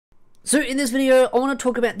So in this video, I want to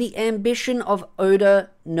talk about the Ambition of Oda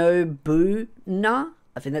Nobuna.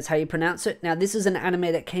 I think that's how you pronounce it. Now, this is an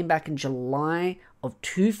anime that came back in July of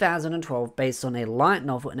 2012 based on a light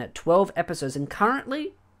novel and at 12 episodes. And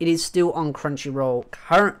currently, it is still on Crunchyroll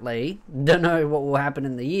currently. Don't know what will happen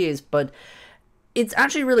in the years, but it's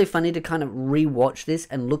actually really funny to kind of rewatch this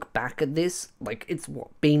and look back at this. Like, it's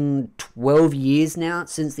been 12 years now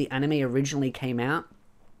since the anime originally came out.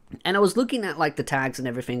 And I was looking at like the tags and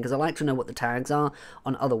everything because I like to know what the tags are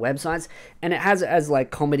on other websites, and it has it as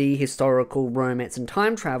like comedy, historical, romance, and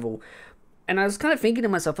time travel. And I was kind of thinking to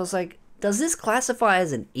myself, I was like, does this classify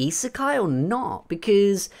as an isekai or not?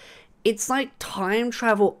 Because it's like time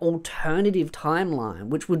travel alternative timeline,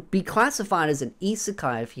 which would be classified as an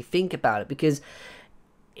isekai if you think about it, because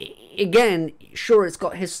again, sure, it's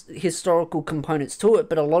got historical components to it,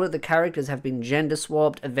 but a lot of the characters have been gender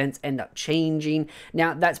swapped, events end up changing.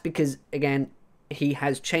 Now, that's because, again, he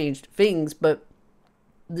has changed things, but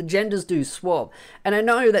the genders do swap. And I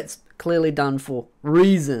know that's clearly done for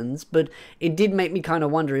reasons, but it did make me kind of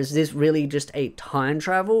wonder, is this really just a time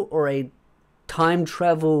travel or a time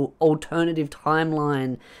travel alternative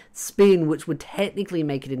timeline spin, which would technically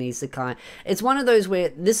make it an isekai? It's one of those where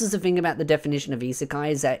this is the thing about the definition of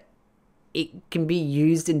isekai, is that it can be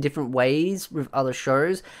used in different ways with other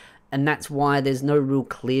shows, and that's why there's no real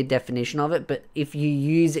clear definition of it. But if you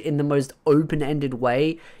use it in the most open-ended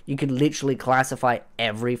way, you could literally classify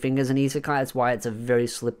everything as an isekai. That's why it's a very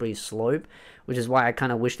slippery slope, which is why I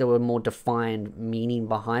kind of wish there were more defined meaning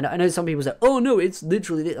behind it. I know some people say, oh no, it's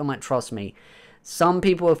literally this. I'm like, trust me. Some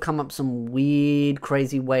people have come up with some weird,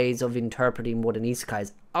 crazy ways of interpreting what an isekai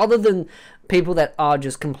is. Other than people that are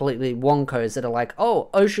just completely wonkos that are like, oh,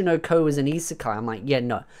 Oshinoko is an isekai. I'm like, yeah,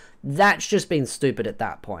 no. That's just being stupid at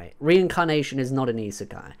that point. Reincarnation is not an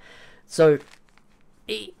isekai. So,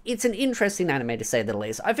 it's an interesting anime to say the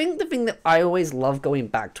least. I think the thing that I always love going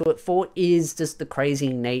back to it for is just the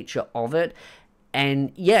crazy nature of it.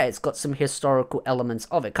 And yeah, it's got some historical elements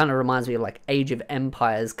of it. Kind of reminds me of like Age of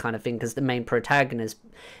Empires kind of thing, because the main protagonist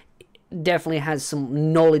definitely has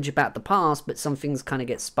some knowledge about the past, but some things kind of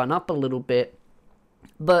get spun up a little bit.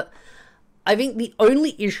 But I think the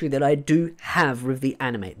only issue that I do have with the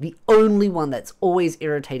anime, the only one that's always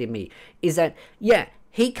irritated me, is that, yeah,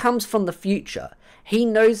 he comes from the future. He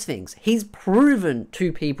knows things. He's proven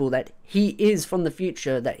to people that he is from the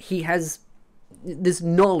future, that he has this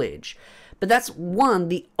knowledge. But that's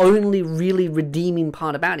the only really redeeming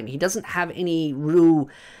part about him. He doesn't have any real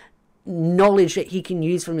knowledge that he can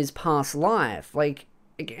use from his past life. Like,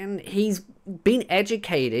 again, he's been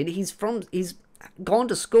educated. He's gone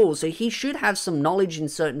to school, so he should have some knowledge in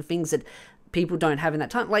certain things that people don't have in that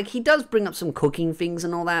time. Like, he does bring up some cooking things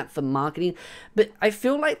and all that for marketing, but I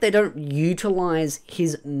feel like they don't utilize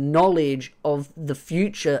his knowledge of the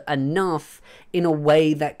future enough in a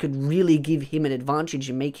way that could really give him an advantage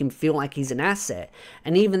and make him feel like he's an asset.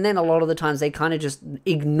 And even then, a lot of the times they kind of just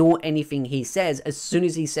ignore anything he says as soon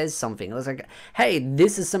as he says something. It's like, hey,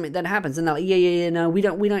 this is something that happens, and they're like, yeah, no, we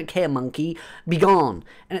don't care, monkey, be gone.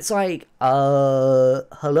 And it's like,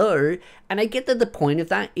 hello. And I get that the point of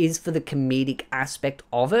that is for the comedic aspect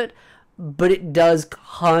of it, but it does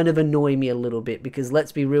kind of annoy me a little bit, because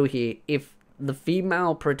let's be real here, if the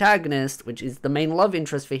female protagonist, which is the main love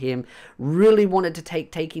interest for him, really wanted to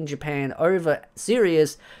taking Japan over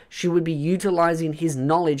serious, she would be utilizing his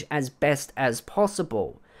knowledge as best as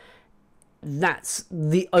possible. That's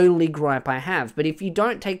the only gripe I have. But if you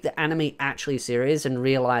don't take the anime actually serious and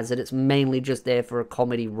realize that it's mainly just there for a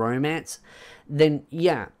comedy romance, then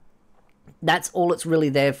yeah, that's all it's really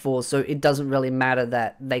there for. So it doesn't really matter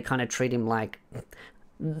that they kind of treat him like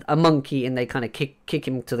a monkey and they kind of kick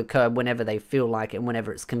him to the curb whenever they feel like it and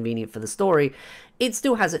whenever it's convenient for the story. It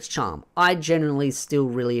still has its charm. I generally still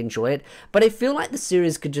really enjoy it, but I feel like the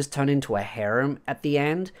series could just turn into a harem at the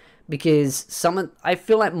end, because I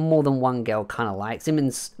feel like more than one girl kind of likes him,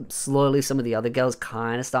 and slowly some of the other girls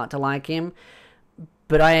kind of start to like him.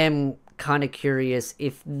 But I am kind of curious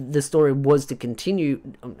if the story was to continue,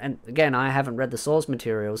 and again, I haven't read the source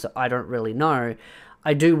material, so I don't really know.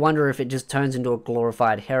 I do wonder if it just turns into a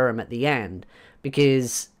glorified harem at the end,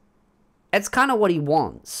 because it's kind of what he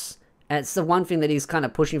wants. And it's the one thing that he's kind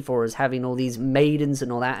of pushing for, is having all these maidens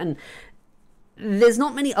and all that. And there's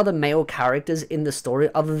not many other male characters in the story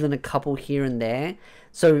other than a couple here and there.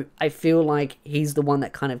 So I feel like he's the one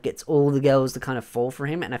that kind of gets all the girls to kind of fall for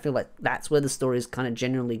him. And I feel like that's where the story is kind of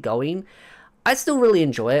genuinely going. I still really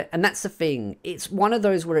enjoy it. And that's the thing. It's one of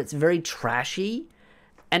those where it's very trashy.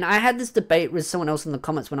 And I had this debate with someone else in the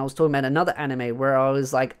comments when I was talking about another anime where I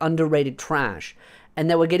was like, underrated trash. and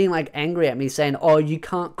they were getting like angry at me saying, oh, you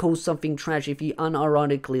can't call something trash if you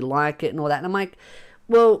unironically like it and all that. And I'm like,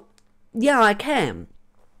 well, yeah, I can.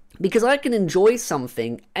 Because I can enjoy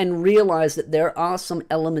something and realize that there are some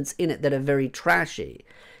elements in it that are very trashy.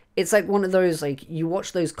 It's like one of those, like, you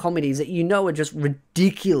watch those comedies that you know are just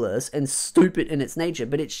ridiculous and stupid in its nature,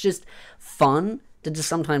 but it's just fun to just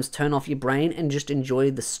sometimes turn off your brain and just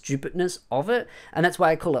enjoy the stupidness of it. And that's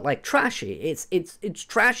why I call it, like, trashy. It's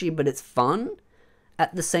trashy, but it's fun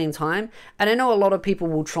at the same time. And I know a lot of people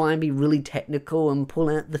will try and be really technical and pull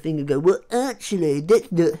out the thing and go, well, actually,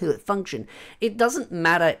 that's not how it functions. It doesn't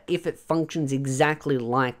matter if it functions exactly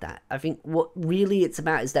like that. I think what really it's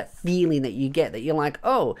about is that feeling that you get, that you're like,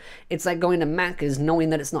 oh, it's like going to Macca's knowing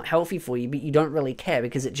that it's not healthy for you, but you don't really care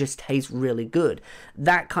because it just tastes really good.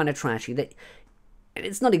 That kind of trashy. That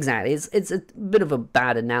it's not exactly, it's a bit of a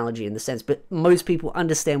bad analogy in the sense, but most people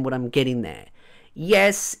understand what I'm getting there.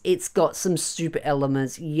 Yes, it's got some stupid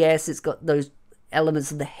elements. Yes, it's got those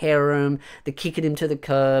elements of the harem, the kicking him to the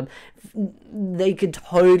curb. They could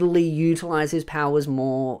totally utilize his powers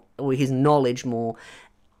more, or his knowledge more,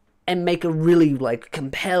 and make a really, like,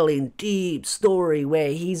 compelling, deep story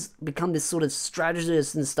where he's become this sort of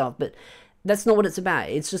strategist and stuff. But that's not what it's about.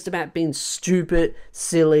 It's just about being stupid,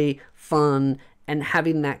 silly, fun, and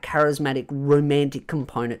having that charismatic, romantic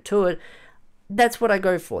component to it. That's what I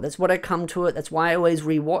go for. That's what I come to it. That's why I always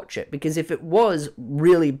rewatch it. Because if it was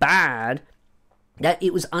really bad, that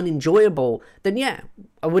it was unenjoyable, then yeah,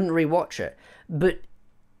 I wouldn't rewatch it. But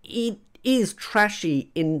it is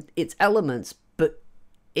trashy in its elements, but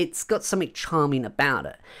it's got something charming about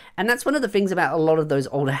it. And that's one of the things about a lot of those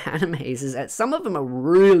older animes, is that some of them are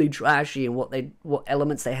really trashy in what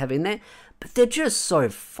elements they have in there, but they're just so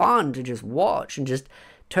fun to just watch and just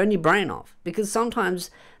turn your brain off. Because sometimes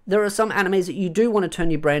there are some animes that you do want to turn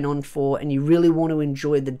your brain on for, and you really want to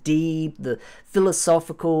enjoy the deep, the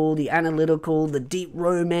philosophical, the analytical, the deep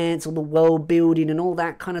romance, or the world building and all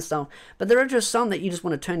that kind of stuff. But there are just some that you just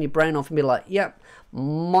want to turn your brain off and be like, yep,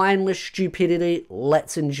 mindless stupidity,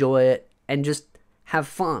 let's enjoy it and just have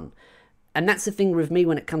fun. And that's the thing with me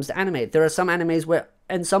when it comes to anime. There are some animes where,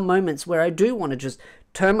 and some moments where I do want to just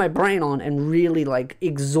turn my brain on and really, like,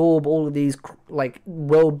 absorb all of these, like,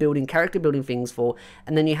 world building, character building things for.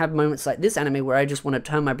 And then you have moments like this anime where I just want to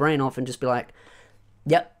turn my brain off and just be like,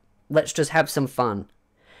 yep, let's just have some fun.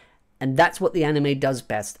 And that's what the anime does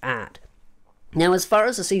best at. Now, as far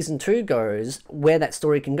as the season 2 goes, where that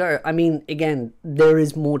story can go, I mean, again, there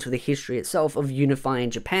is more to the history itself of unifying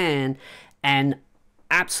Japan, and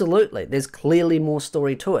absolutely, there's clearly more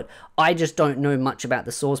story to it. I just don't know much about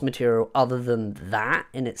the source material other than that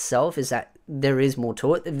in itself, is that there is more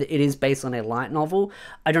to it. It is based on a light novel.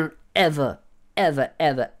 I don't ever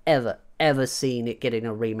seen it getting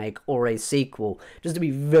a remake or a sequel. Just to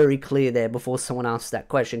be very clear there before someone asks that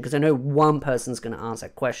question, because I know one person's going to ask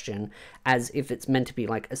that question as if it's meant to be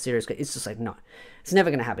like a serious. It's just like, no, it's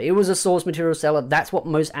never going to happen. It was a source material seller. That's what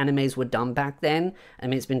most animes were done back then. I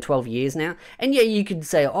mean, it's been 12 years now. And yeah, you could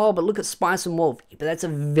say, oh, but look at Spice and Wolf. But that's a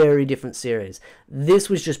very different series. This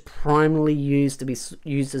was just primarily used to be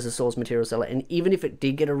used as a source material seller. And even if it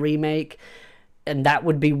did get a remake, and that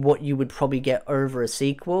would be what you would probably get over a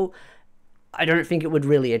sequel, I don't think it would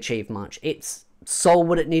really achieve much. It's sold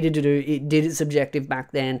what it needed to do. It did its objective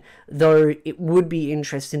back then, though it would be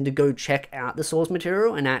interesting to go check out the source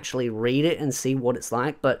material and actually read it and see what it's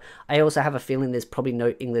like. But I also have a feeling there's probably no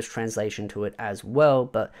English translation to it as well.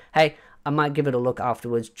 But hey, I might give it a look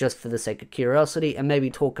afterwards just for the sake of curiosity, and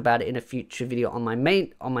maybe talk about it in a future video on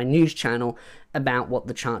my news channel about what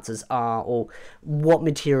the chances are or what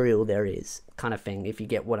material there is, kind of thing, if you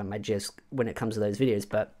get what I'm just when it comes to those videos.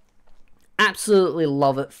 But absolutely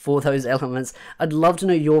love it for those elements. I'd love to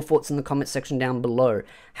know your thoughts in the comment section down below.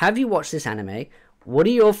 Have you watched this anime? What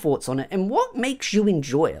are your thoughts on it? And what makes you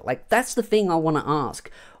enjoy it? Like, that's the thing I want to ask.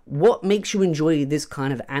 What makes you enjoy this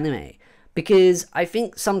kind of anime? Because I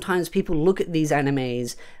think sometimes people look at these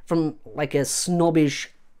animes from like a snobbish,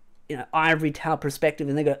 ivory tower perspective,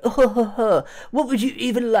 and they go, oh, what would you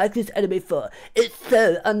even like this anime for? It's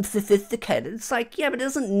so unsophisticated. It's like, yeah, but it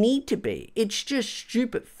doesn't need to be. It's just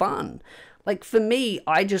stupid fun. Like, for me,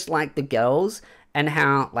 I just like the girls and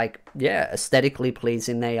how, like, yeah, aesthetically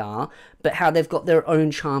pleasing they are, but how they've got their own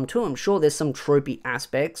charm to them. Sure, there's some tropey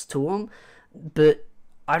aspects to them, but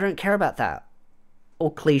I don't care about that.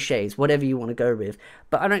 Or cliches, whatever you want to go with.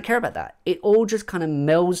 But I don't care about that. It all just kind of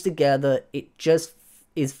melds together. It just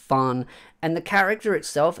is fun. And the character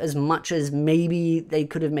itself, as much as maybe they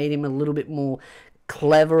could have made him a little bit more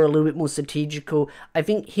clever, a little bit more strategical, I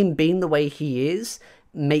think him being the way he is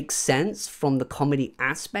makes sense from the comedy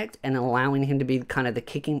aspect, and allowing him to be kind of the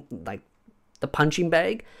kicking, like, the punching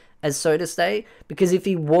bag, as so to say, because if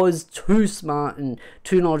he was too smart and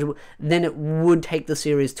too knowledgeable, then it would take the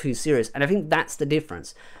series too serious. And I think that's the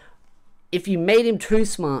difference. If you made him too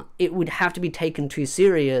smart, it would have to be taken too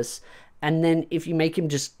serious. And then if you make him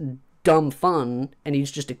just dumb fun and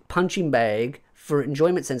he's just a punching bag for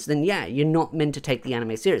enjoyment sense, then yeah, you're not meant to take the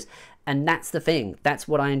anime serious. And that's the thing. That's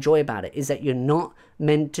what I enjoy about it, is that you're not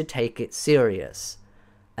meant to take it serious.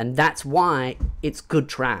 And that's why it's good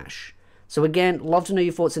trash. So again, love to know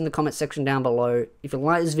your thoughts in the comment section down below. If you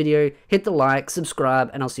like this video, hit the like, subscribe,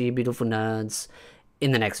 and I'll see you beautiful nerds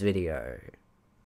in the next video.